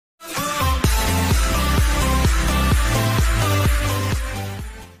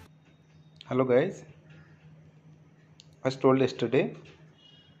Hello guys, as told yesterday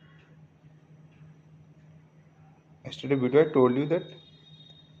video I told you that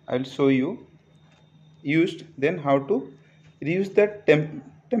I will show you then how to reuse the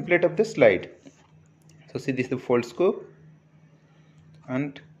template of the slide. So see, this is the Foldscope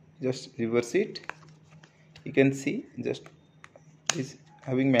and just reverse it. You can see just this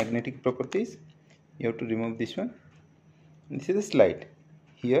having magnetic properties. You have to remove this one. This is the slide.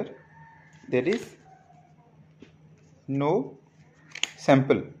 Here there is no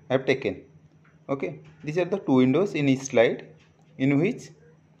sample I have taken. Okay, these are the two windows in each slide, in which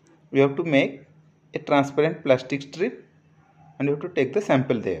we have to make a transparent plastic strip and you have to take the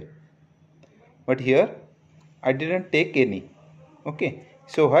sample there. But here I didn't take any. Okay,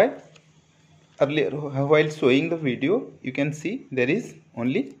 so while showing the video, you can see there is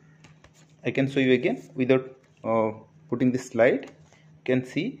only, I can show you again without putting this slide. You can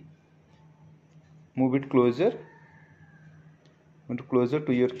see, move it closer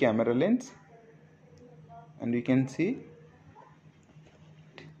to your camera lens, and you can see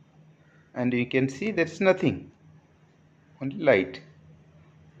there is nothing, only light.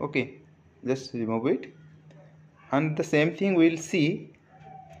 Okay, just remove it. And the same thing we will see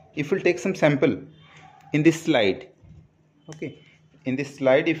if we'll take some sample in this slide. Okay, in this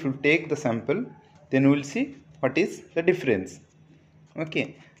slide if you take the sample, then we will see what is the difference.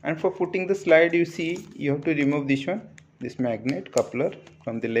 Okay, and for putting the slide, you see you have to remove this one, this magnet coupler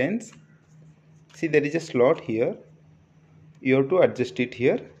from the lens. See, there is a slot here, you have to adjust it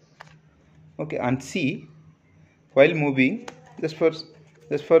here. Okay, and see, while moving, just for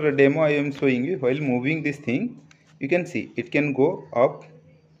a demo I am showing you, while moving this thing, you can see it can go up,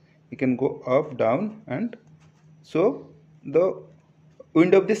 down, and so the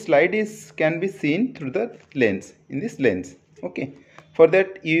window of this slide can be seen through the lens, in this lens. Okay, for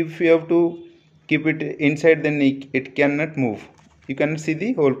that, if you have to keep it inside, then it cannot move, you cannot see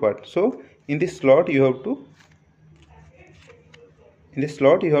the whole part. So in this slot you have to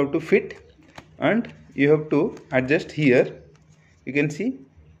fit, and you have to adjust here. You can see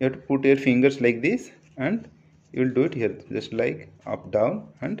you have to put your fingers like this, and you will do it here, just like up, down,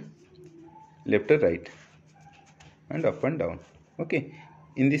 and left or right, and up and down. Okay,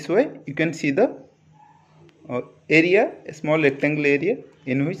 in this way you can see the area, a small rectangle area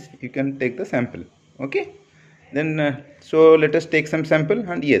in which you can take the sample. Okay, then so let us take some sample.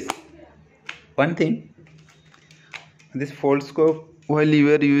 And yes, one thing, this Foldscope, while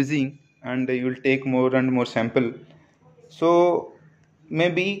you are using and you will take more and more sample, so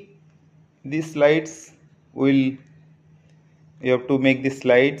maybe these slides you have to make these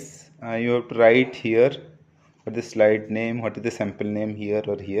slides, you have to write here what the slide name, what is the sample name here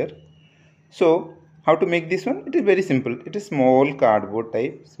or here. So how to make this one? It is very simple. It is small cardboard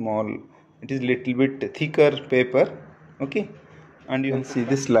type, it is little bit thicker paper. Okay, and you can see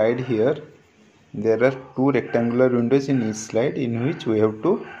the slide here. There are two rectangular windows in each slide, in which we have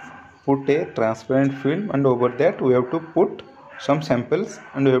to put a transparent film, and over that we have to put some samples,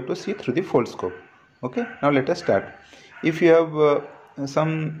 and we have to see through the Foldscope. Okay, now let us start. If you have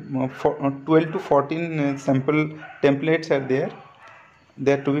some 12 to 14 sample templates are there,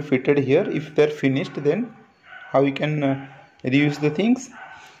 they are to be fitted here. If they are finished, then how you can reuse the things?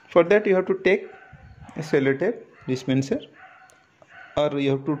 For that, you have to take a sellotape dispenser, or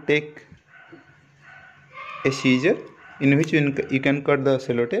you have to take a scissor in which you can cut the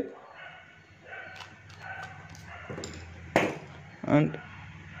sellotape, and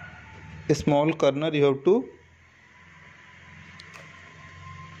a small corner you have to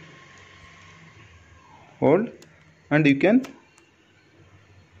hold, and you can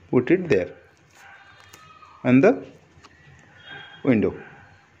put it there on the window.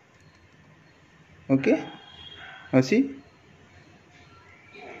 Okay, now see,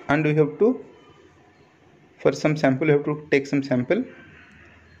 and we have to, for some sample, you have to take some sample.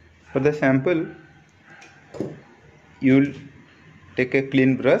 For the sample, you will take a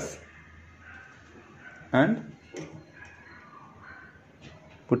clean brush and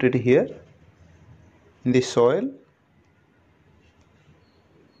put it here in the soil,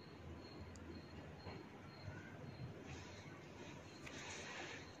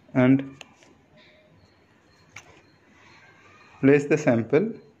 and place the sample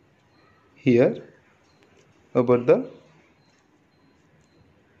here over the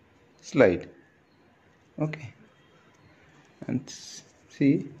slide. Okay, and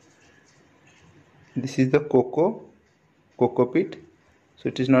see, this is the cocoa pit, so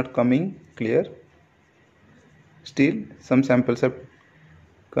it is not coming clear. Still some samples have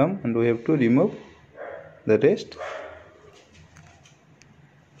come, and we have to remove the rest.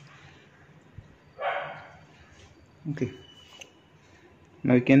 Okay,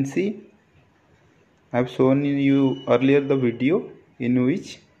 now you can see I have shown you earlier the video in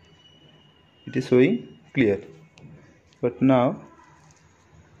which it is showing clear, but now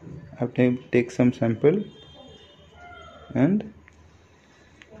I have to take some sample, and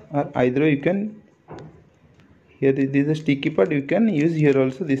or either you can, here this is a sticky part, you can use here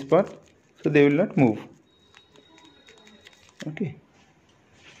also this part, so they will not move. Okay,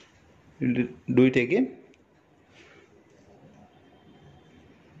 we'll do it again.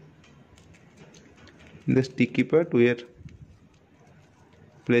 In the sticky part we are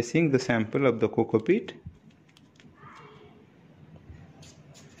placing the sample of the cocoa peat.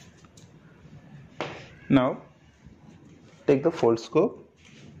 Now take the Foldscope,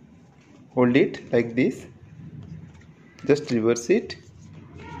 hold it like this, just reverse it,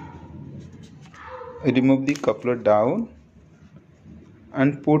 remove the coupler down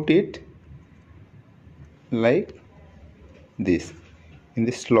and put it like this. In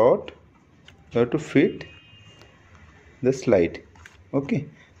the slot you have to fit the slide. Okay,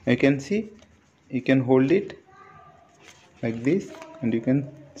 you can see, you can hold it like this and you can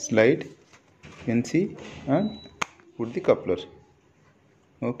slide, you can see, and put the coupler.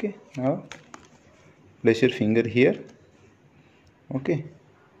 Okay, now place your finger here. Okay,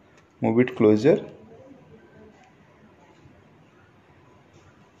 move it closer.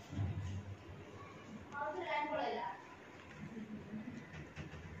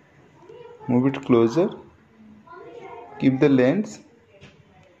 Move it closer. Keep the lens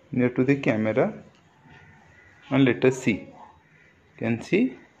near to the camera and let us see. You can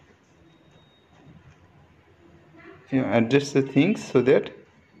see, you adjust the things so that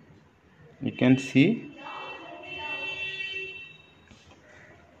you can see.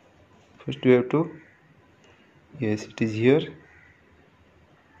 First we have to, yes, it is here,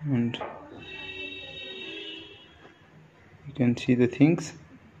 and you can see the things.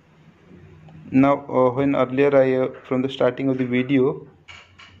 Now when earlier I from the starting of the video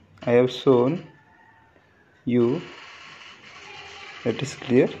I have shown you, that is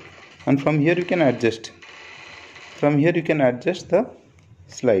clear, and from here you can adjust. From here you can adjust the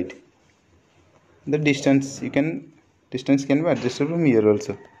slide. The distance can be adjusted from here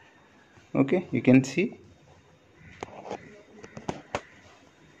also. Okay, you can see.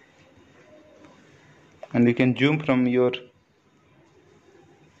 And you can zoom from your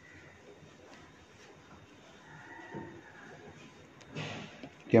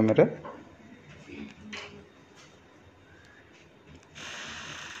camera.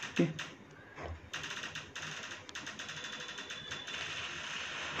 Okay.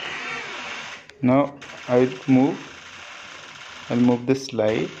 Now I'll move the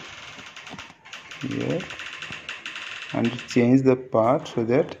slide here and change the part so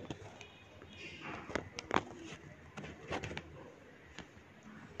that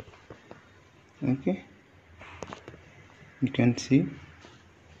okay, you can see,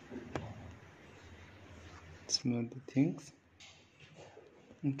 smooth the things.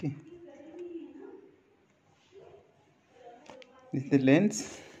 Okay, this is the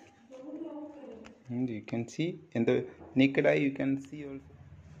lens, and you can see in the naked eye, you can see also.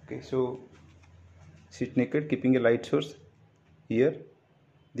 Okay, so sit naked, keeping a light source here,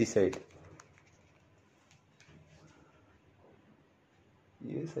 this side.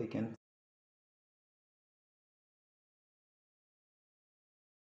 Yes, I can.